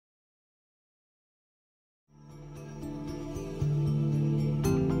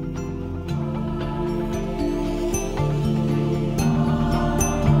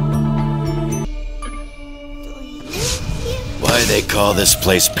call this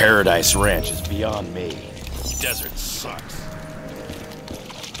place Paradise Ranch is beyond me. Desert sucks.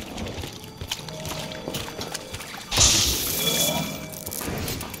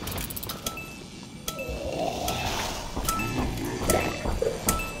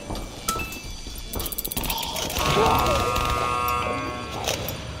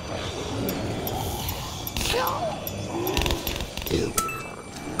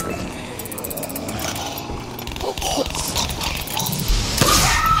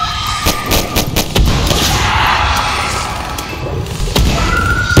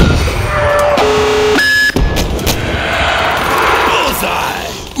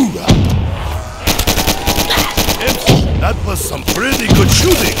 That was some pretty good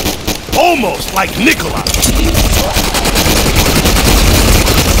shooting. Almost like Nikola.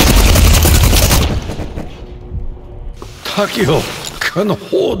 Takeo can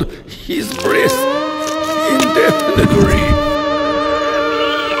hold his breath indefinitely.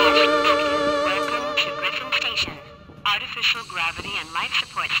 Welcome to Griffin Station. Artificial gravity and life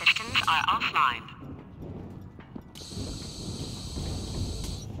support systems are offline.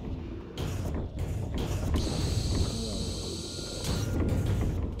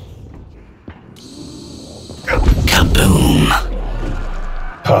 Kaboom!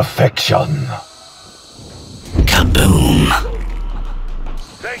 Perfection. Kaboom!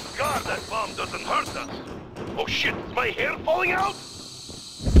 Thank God that bomb doesn't hurt us. Oh shit, is my hair falling out?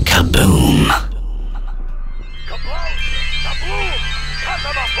 Kaboom! Kablow! Kabloom!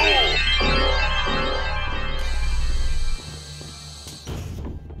 Katababoom!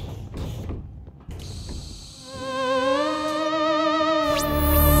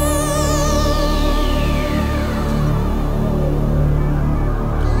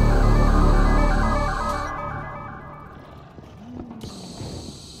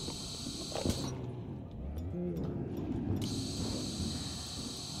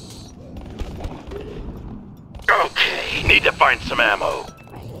 Okay, need to find some ammo.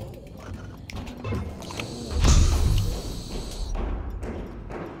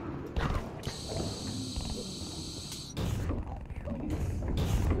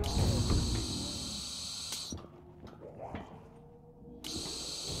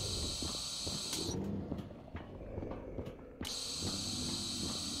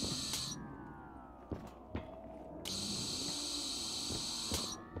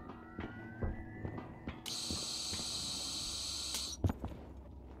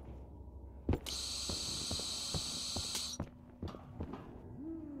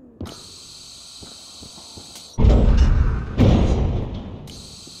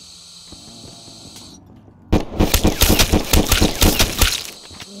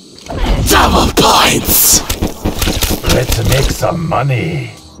 Double points! Let's make some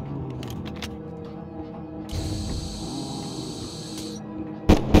money.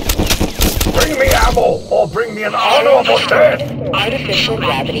 Bring me ammo or bring me an honorable death. Artificial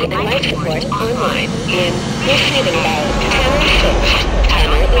gravity and life support online in receiving mode. Panel 6,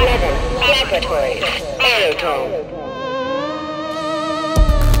 Panel 11, Laboratories, Aerodrome.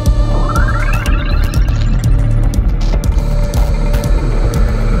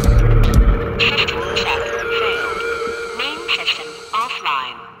 System check failed. Main system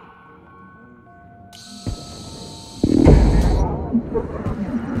offline.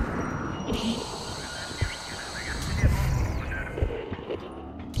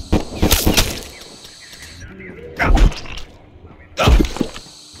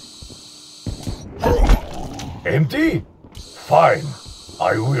 Empty? Fine.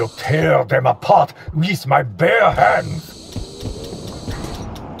 I will tear them apart with my bare hands.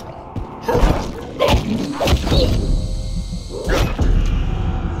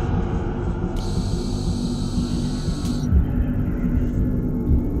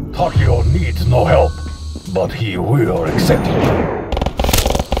 Takeo needs no help, but he will accept it.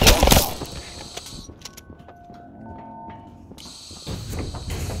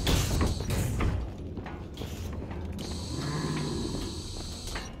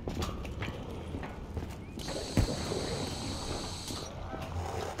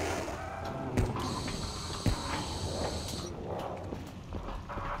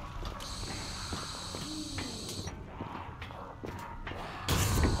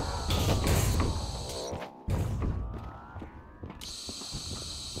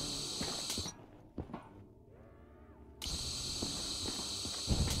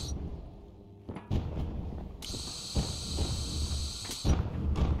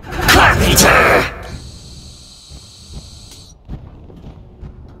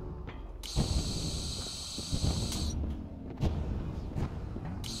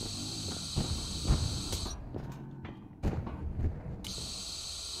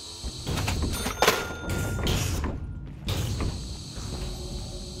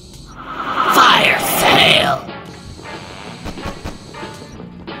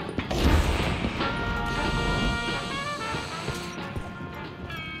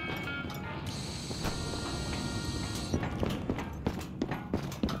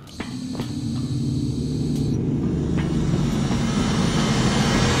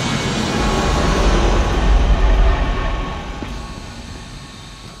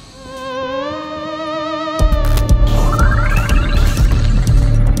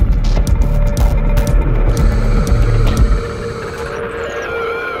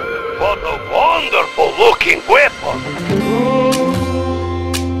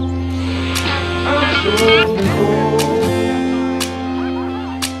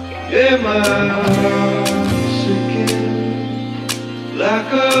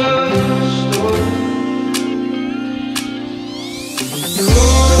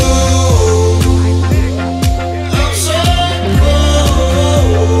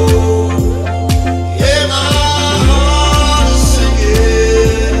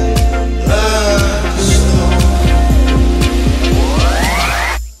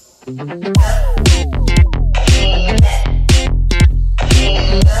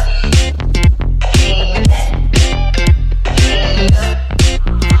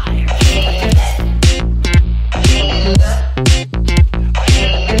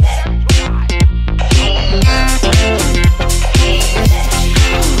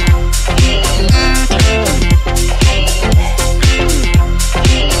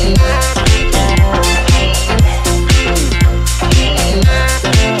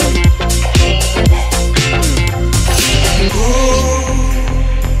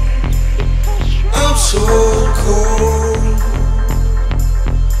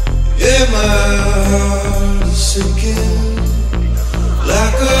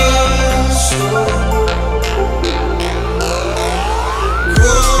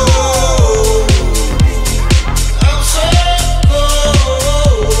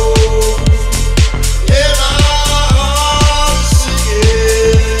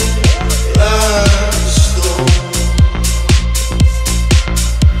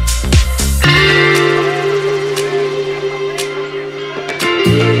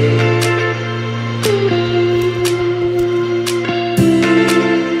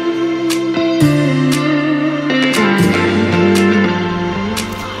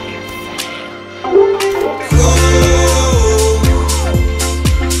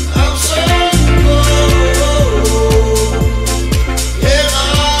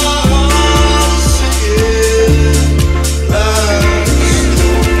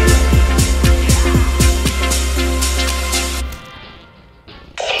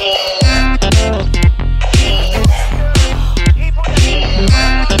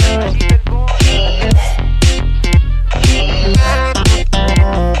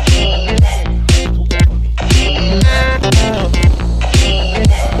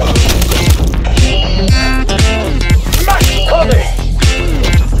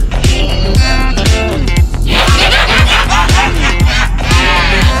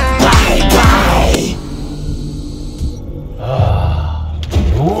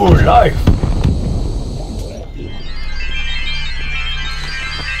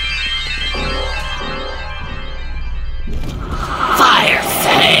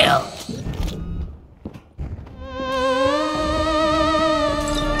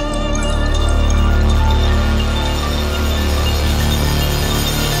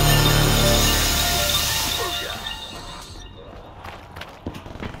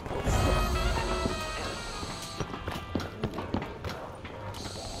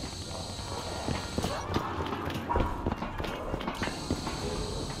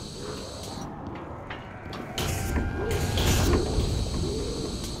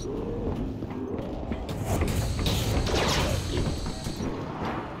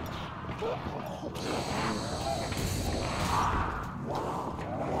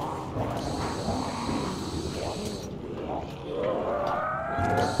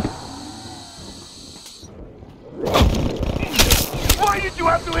 You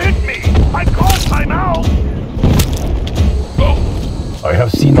have to hit me! I called timeout! I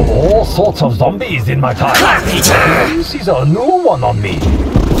have seen all sorts of zombies in my time. This is a new one on me.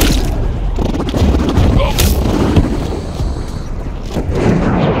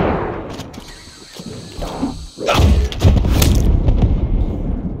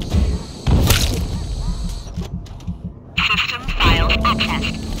 System files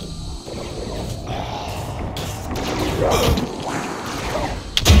accessed.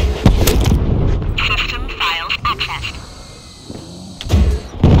 System files accessed.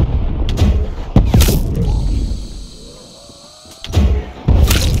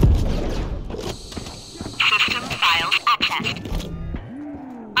 System files accessed.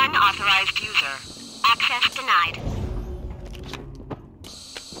 Unauthorized user. Access denied.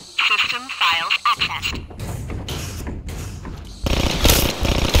 System files accessed.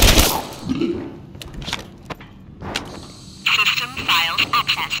 System files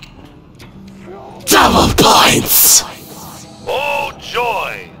accessed. Double points! Oh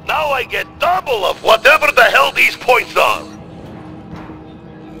joy! Now I get double of whatever the hell these points are!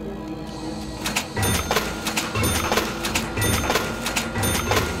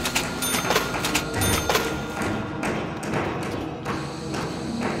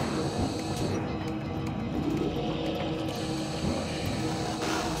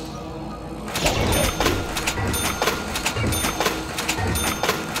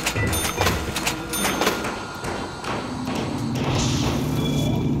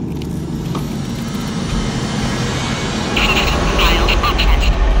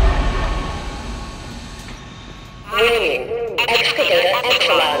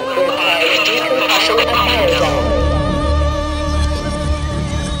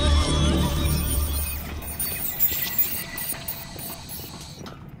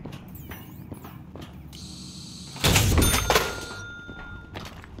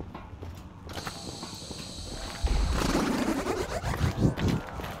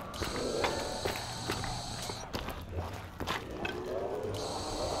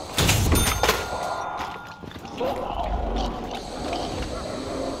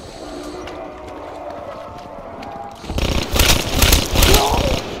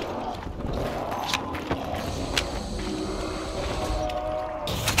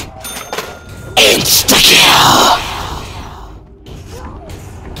 Insta-kill!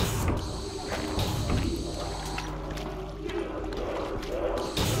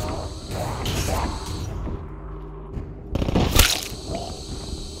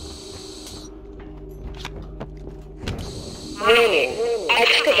 Warning.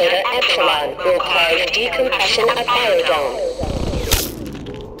 Excavator Epsilon will cause decompression of aerodrome.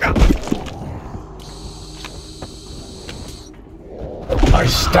 I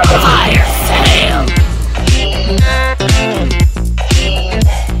stab it. Fire fail!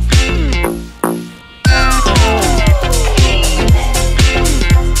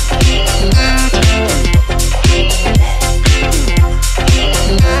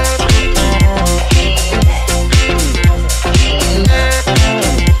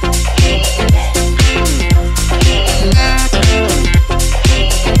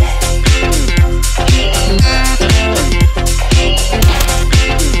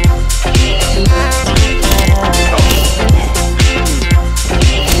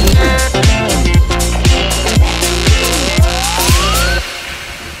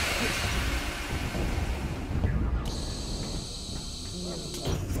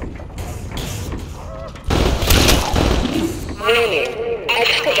 Warning.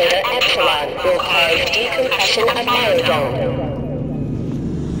 Excavator Epsilon will cause decompression of aerodrome.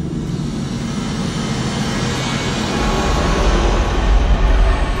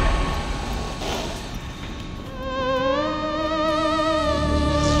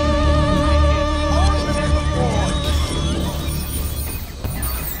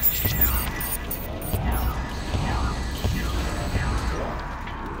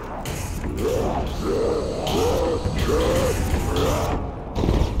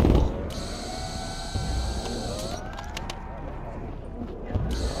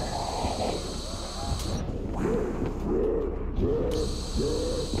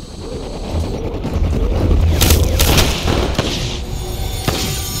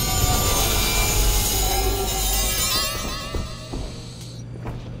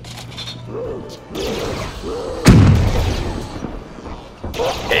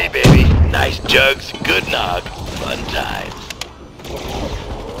 Hey, baby. Nice jugs, good nog, fun times.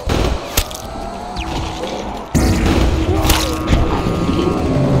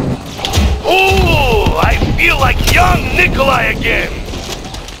 Ooh, I feel like young Nikolai again.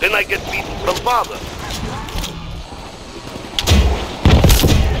 Then I get beaten from father.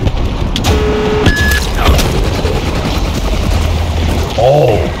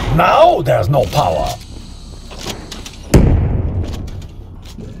 Oh, now there's no power.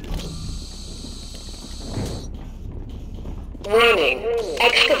 Warning.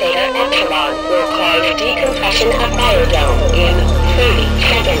 Excavator Epsilon will cause decompression of aerodrome in 30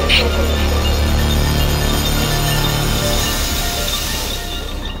 seconds.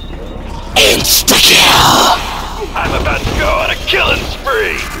 Insta-kill! I'm about to go on a killing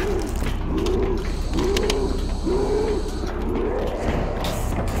spree.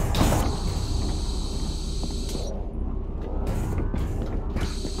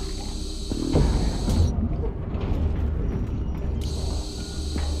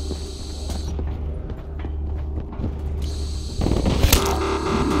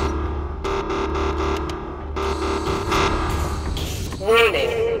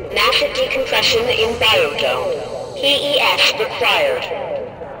 Warning. Massive decompression in biodome. PES required.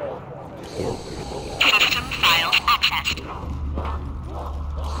 Custom files accessed.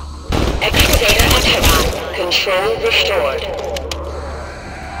 Excavator Epsilon. Control restored.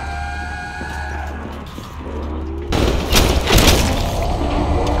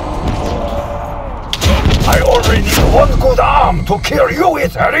 I only need one good arm to kill you,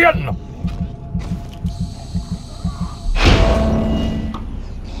 Etherian!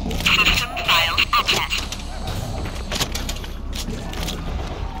 System files accessed.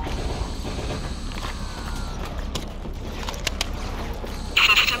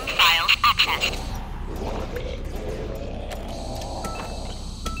 System files accessed.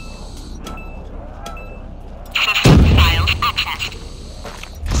 System files accessed.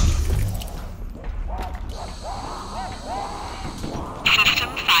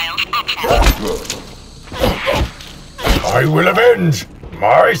 System files accessed. I will avenge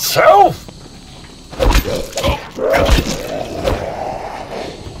myself!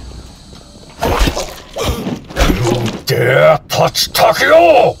 You dare touch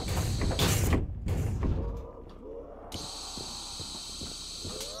Takeo!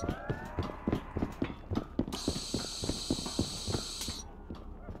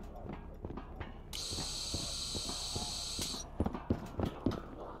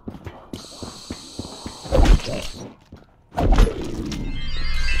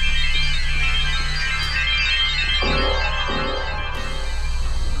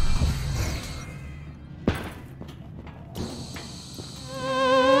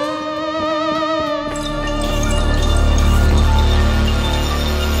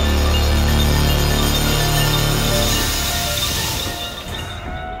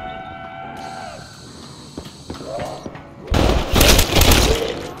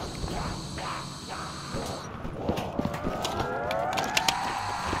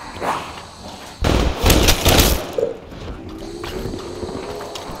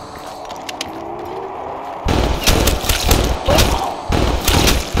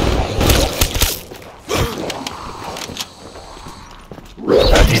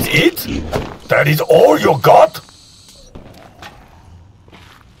 it? That is all you got?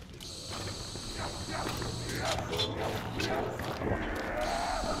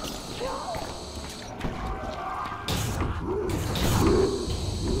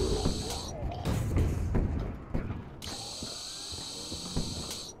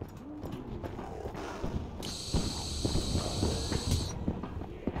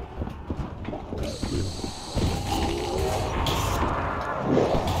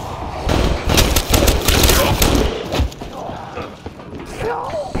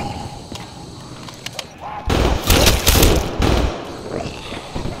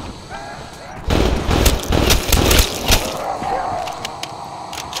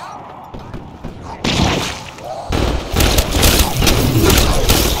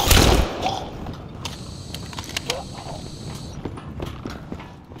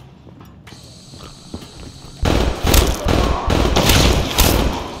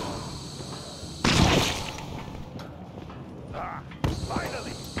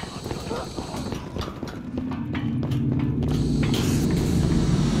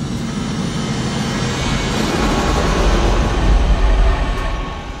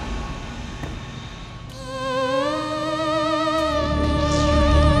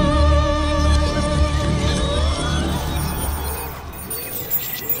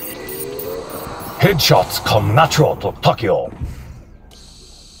 Headshots come natural to Tokyo.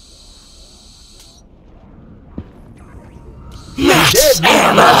 Dead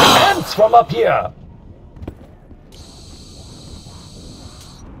man like ants from up here.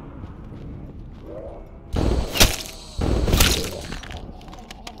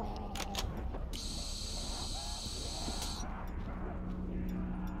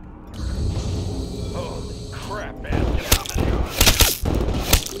 Holy crap, man. Get out of here.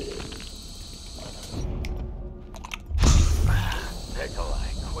 Nikolai,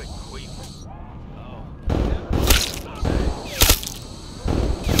 quit queefing. Oh.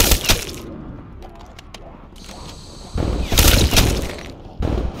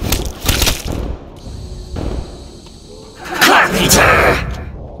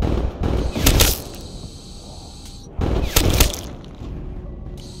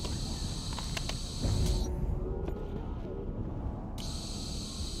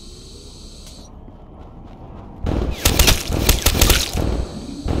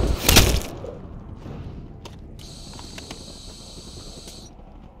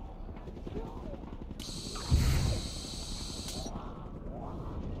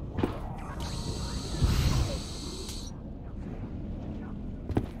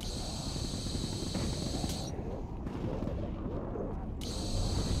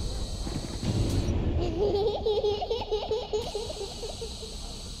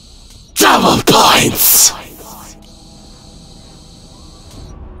 Double points!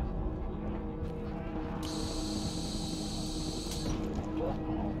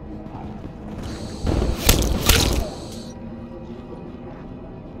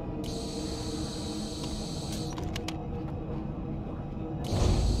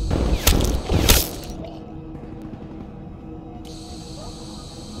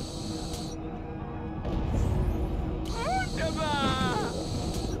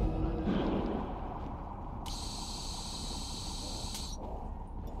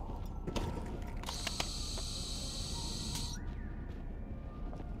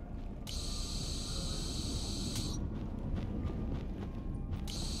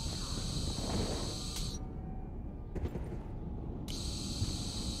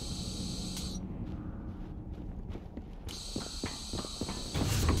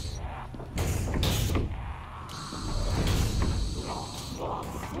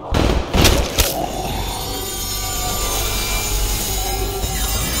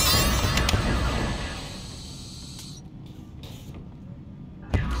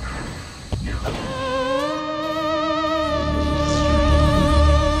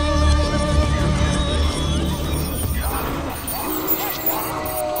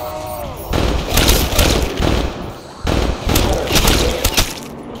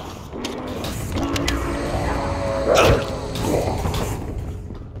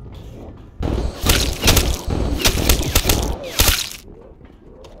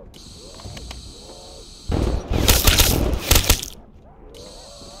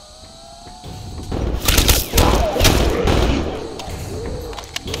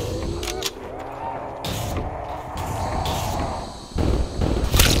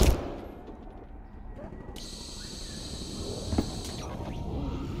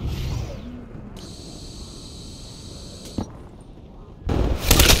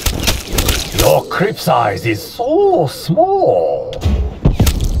 Your creep size is so small.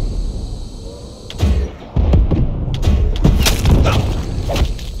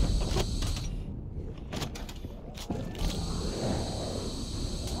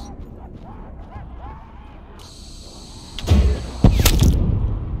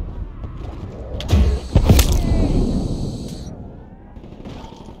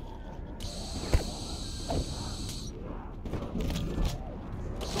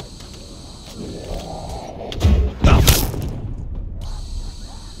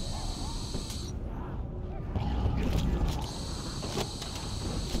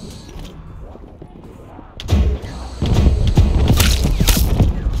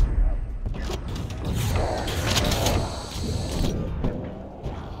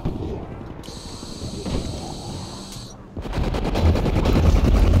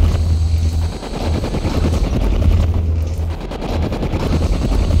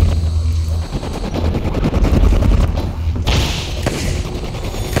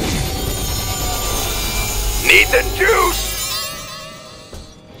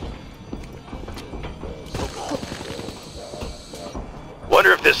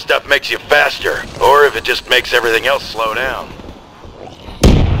 stuff makes you faster, or if it just makes everything else slow down.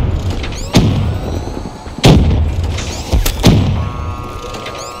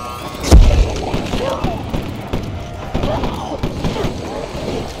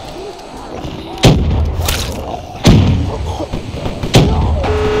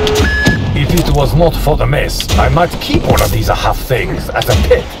 If it was not for the mess, I might keep one of these half-things as a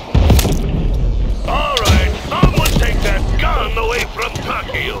pet. Alright, someone take that gun away from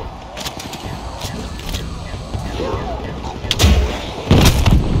Takeo.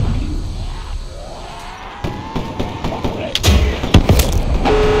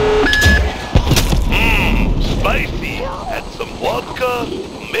 Spicy. Add some vodka,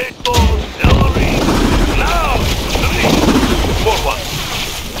 tomato, celery. Now, drink. For what?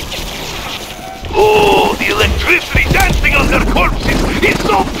 Oh, the electricity dancing on their corpses is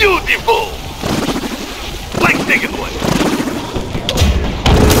so beautiful! Like taking one.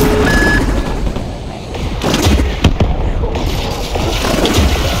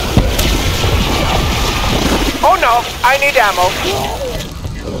 Oh no, I need ammo.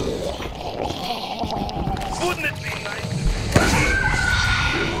 Wouldn't it be nice?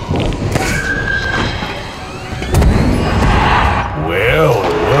 Well,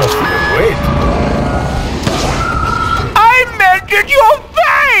 worth the wait. I melted your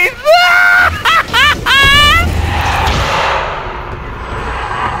face!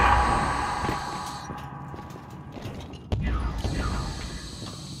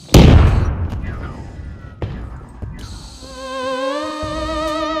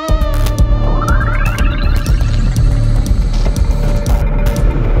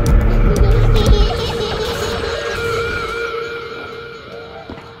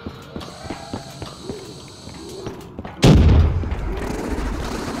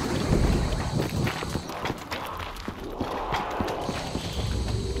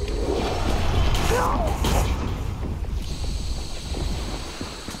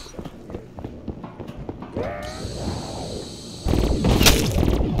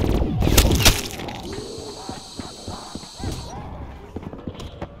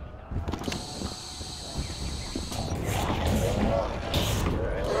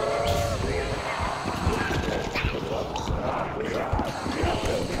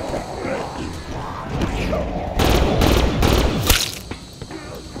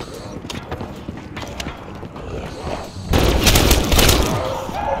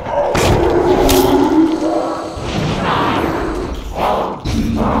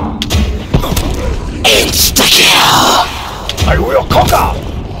 I will conquer!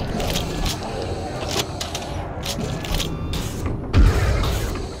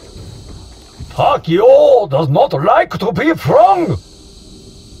 Takeo does not like to be wrong!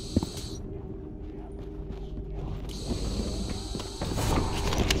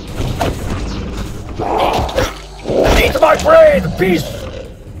 Eat my brain, beast!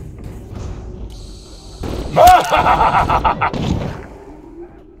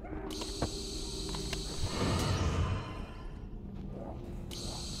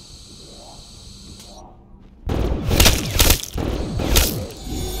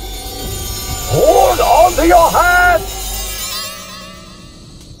 Hold on to your hat!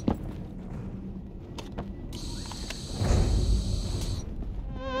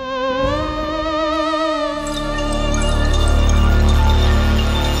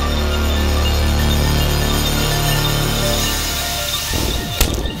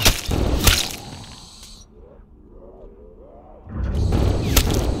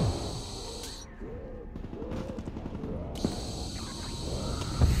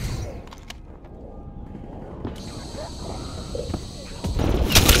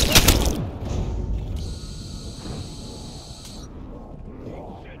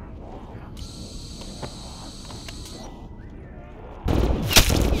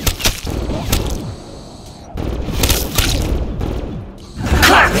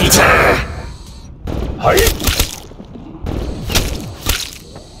 Hi!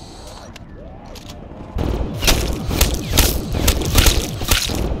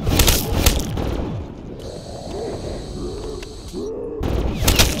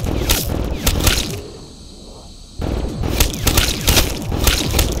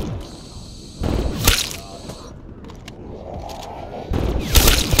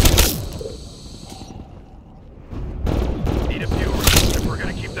 Need a few rooms if we're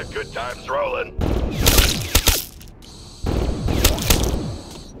gonna keep the good times rolling.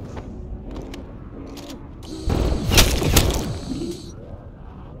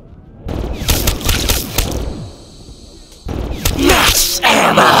 Max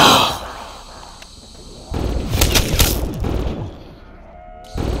ammo!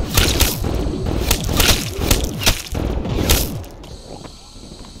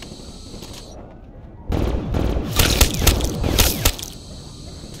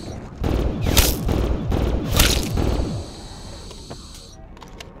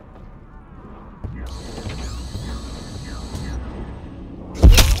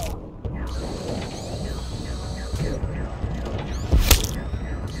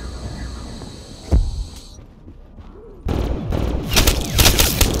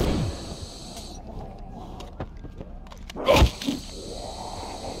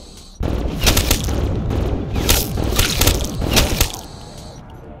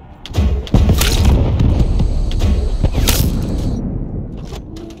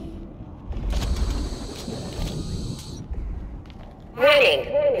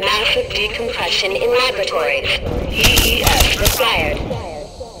 Warning. Massive decompression in laboratories. EES required.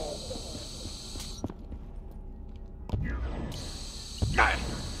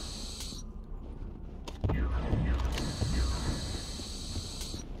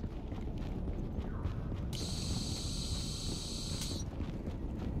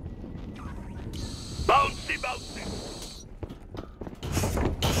 Bouncy, bouncy.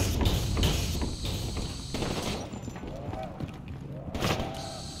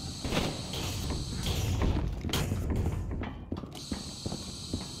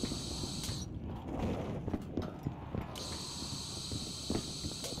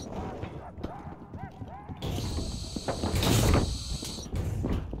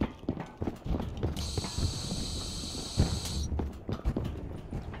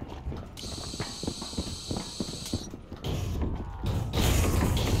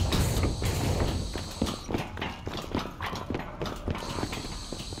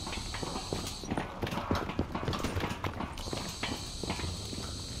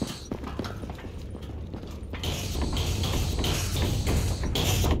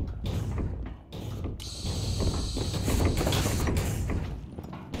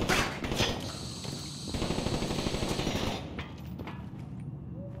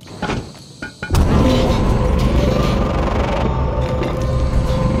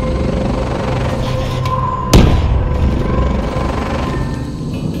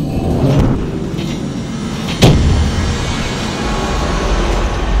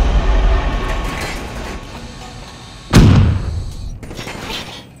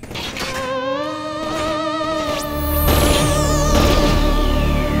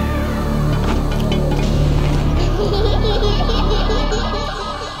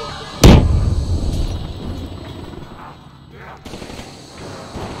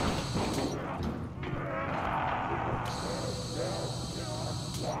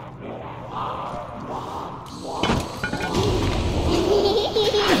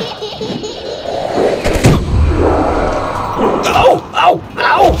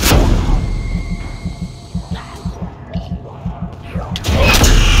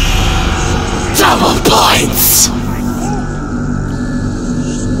 Points!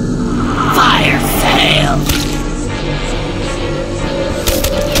 Fire failed!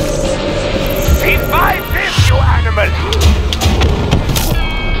 Revive this, you animal!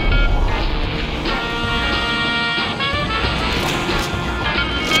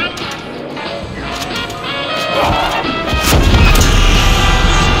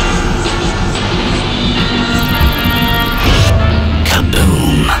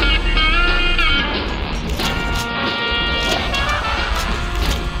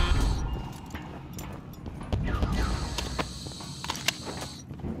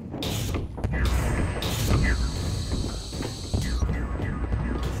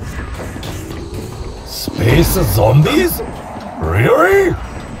 Space zombies? Really?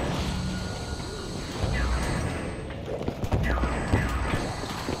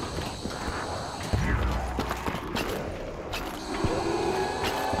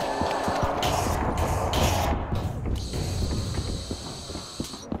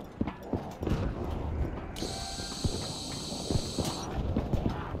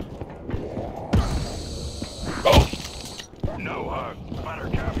 No hug,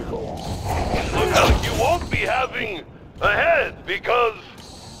 Buttercup. Looks like you won't be having a head because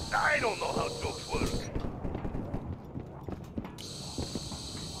I don't know how jokes work.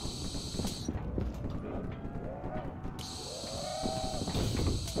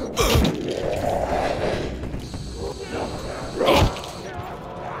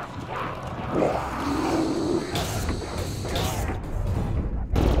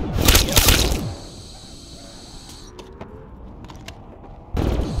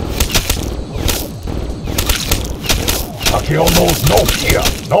 Takeo knows no fear,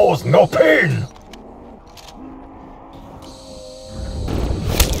 knows no pain!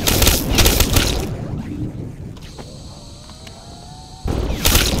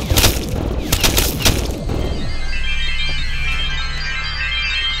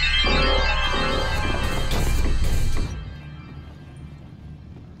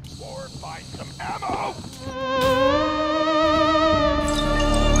 Or find some ammo!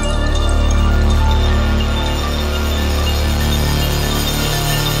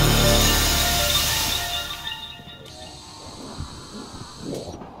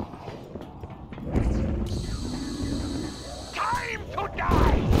 Time to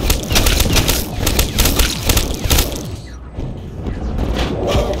die!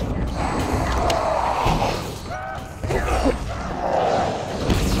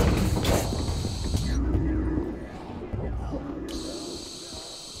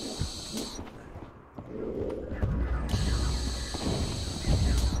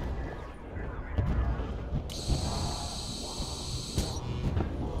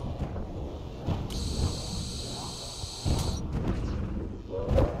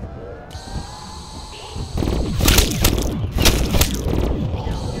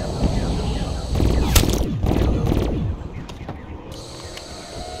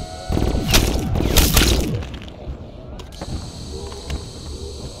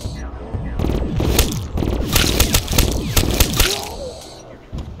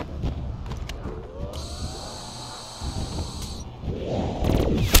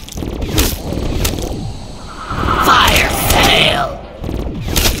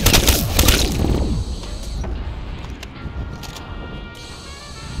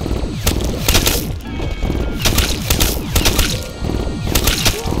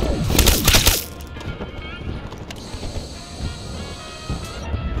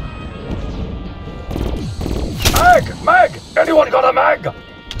 Anyone got a mag?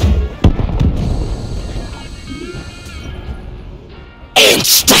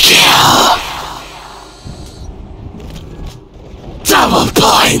 Insta-kill! Double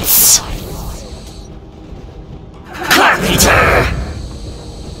points! Carpenter!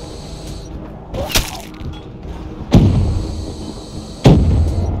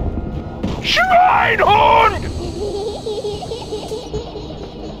 Schweinhund!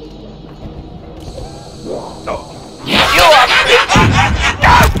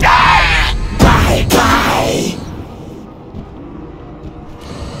 Bye-bye!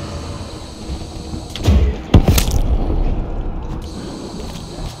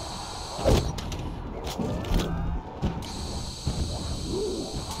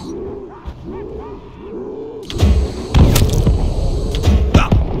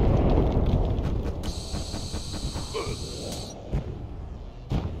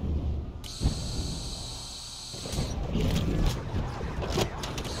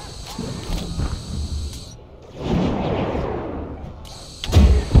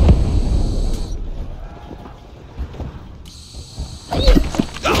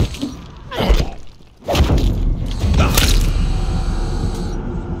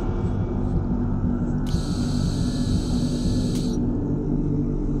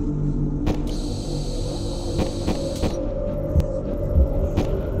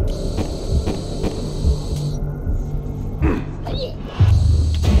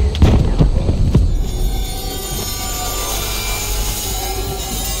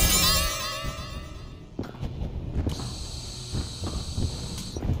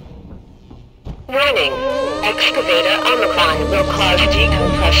 Warning. Excavator Omicron will cause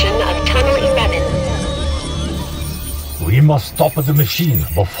decompression of Tunnel 11. We must stop the machine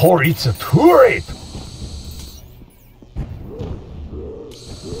before it's too late.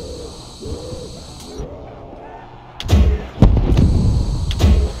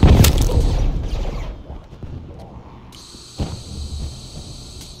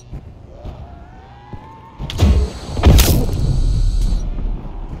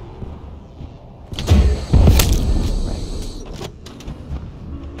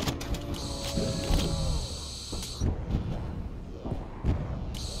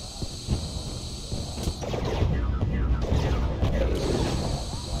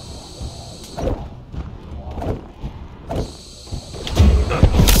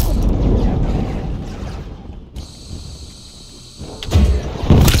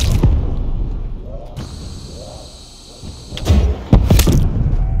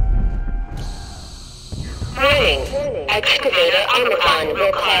 Excavator Omicron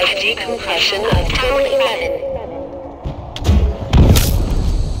will cause decompression of Tunnel 11.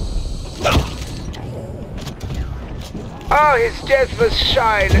 Oh, his death was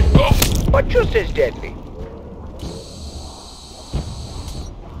silent, but just as deadly.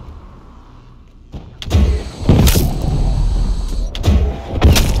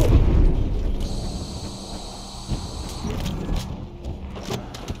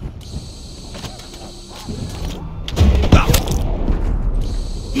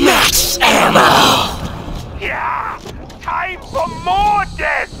 Max ammo! Yeah! Time for more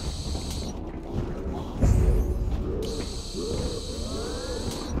death!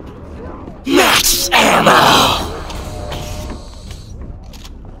 Max ammo!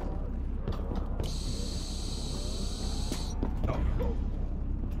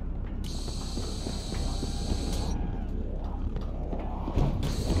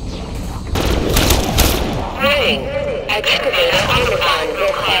 Warning. Excavator Omicron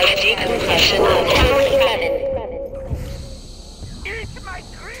will cause decompression of Tunnel 11. Eat my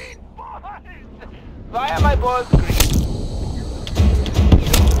green balls! Why are my balls green?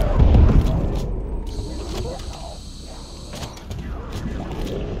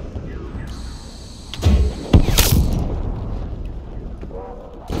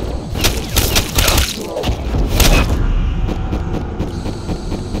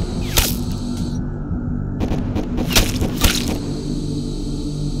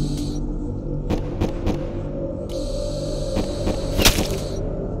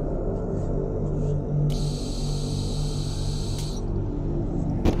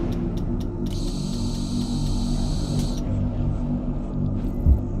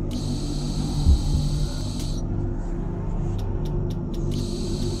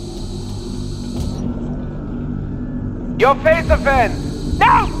 Your face offends!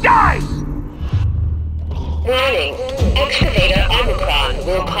 Now die! Warning. Excavator Omicron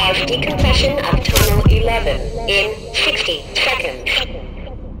will cause decompression of Tunnel 11 in 60 seconds.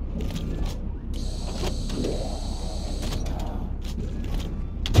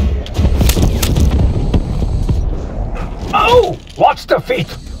 Oh! Watch the feet!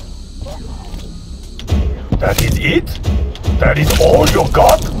 That is it? That is all you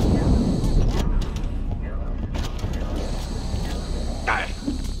got?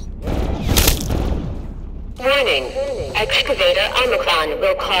 Warning. Excavator Omicron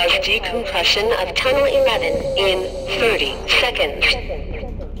will cause decompression of Tunnel 11 in 30 seconds.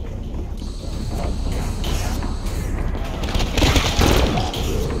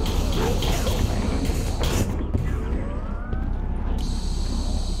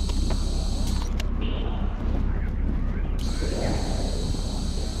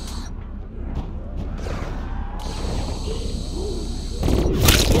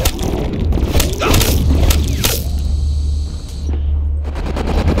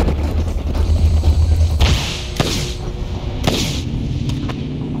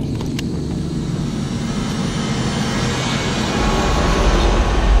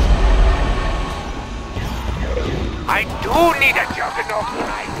 I do need a juggernaut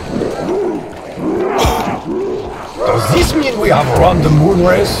tonight. Does this mean we have run the moon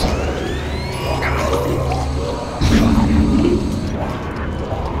race?